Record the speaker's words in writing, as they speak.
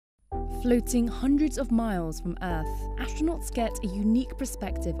Floating hundreds of miles from Earth, astronauts get a unique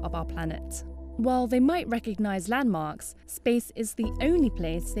perspective of our planet. While they might recognize landmarks, space is the only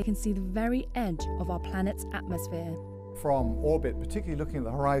place they can see the very edge of our planet's atmosphere. From orbit, particularly looking at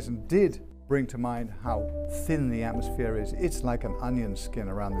the horizon, did bring to mind how thin the atmosphere is. It's like an onion skin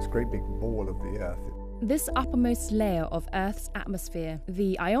around this great big ball of the Earth. This uppermost layer of Earth's atmosphere,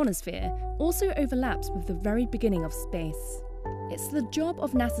 the ionosphere, also overlaps with the very beginning of space. It's the job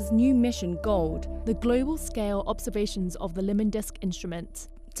of NASA's new mission, GOLD, the Global Scale Observations of the Limit-Disk Instrument,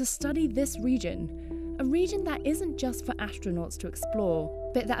 to study this region, a region that isn't just for astronauts to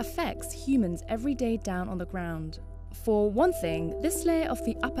explore, but that affects humans every day down on the ground. For one thing, this layer of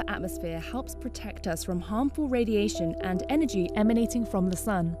the upper atmosphere helps protect us from harmful radiation and energy emanating from the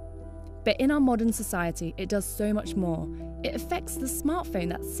sun. But in our modern society, it does so much more. It affects the smartphone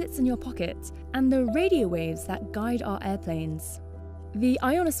that sits in your pocket and the radio waves that guide our airplanes. The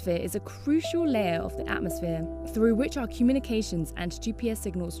ionosphere is a crucial layer of the atmosphere through which our communications and GPS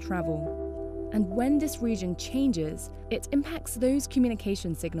signals travel. And when this region changes, it impacts those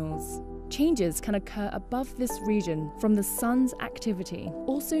communication signals. Changes can occur above this region from the sun's activity,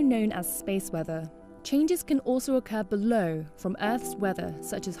 also known as space weather. Changes can also occur below from Earth's weather,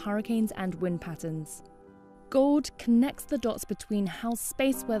 such as hurricanes and wind patterns. GOLD connects the dots between how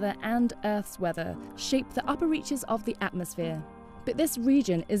space weather and Earth's weather shape the upper reaches of the atmosphere. But this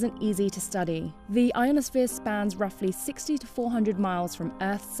region isn't easy to study. The ionosphere spans roughly 60 to 400 miles from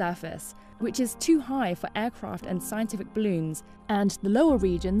Earth's surface, which is too high for aircraft and scientific balloons, and the lower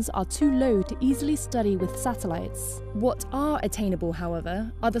regions are too low to easily study with satellites. What are attainable,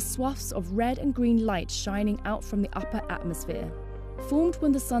 however, are the swaths of red and green light shining out from the upper atmosphere. Formed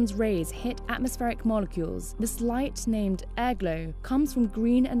when the sun's rays hit atmospheric molecules, this light, named airglow, comes from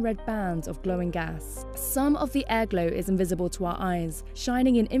green and red bands of glowing gas. Some of the airglow is invisible to our eyes,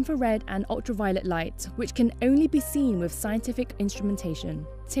 shining in infrared and ultraviolet light, which can only be seen with scientific instrumentation.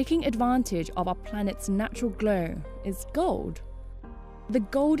 Taking advantage of our planet's natural glow is GOLD. The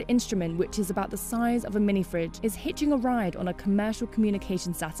GOLD instrument, which is about the size of a mini-fridge, is hitching a ride on a commercial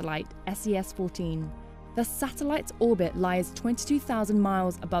communication satellite, SES-14. The satellite's orbit lies 22,000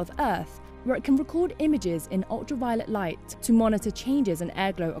 miles above Earth, where it can record images in ultraviolet light to monitor changes in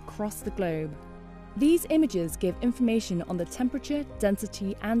airglow across the globe. These images give information on the temperature,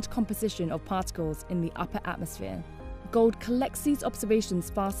 density, and composition of particles in the upper atmosphere. GOLD collects these observations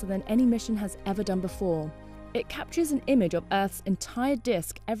faster than any mission has ever done before. It captures an image of Earth's entire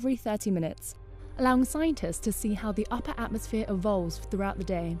disk every 30 minutes, allowing scientists to see how the upper atmosphere evolves throughout the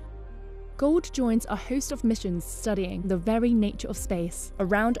day. GOLD joins a host of missions studying the very nature of space,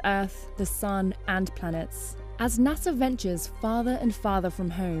 around Earth, the Sun, and planets. As NASA ventures farther and farther from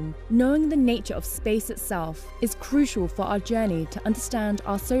home, knowing the nature of space itself is crucial for our journey to understand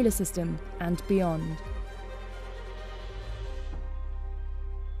our solar system and beyond.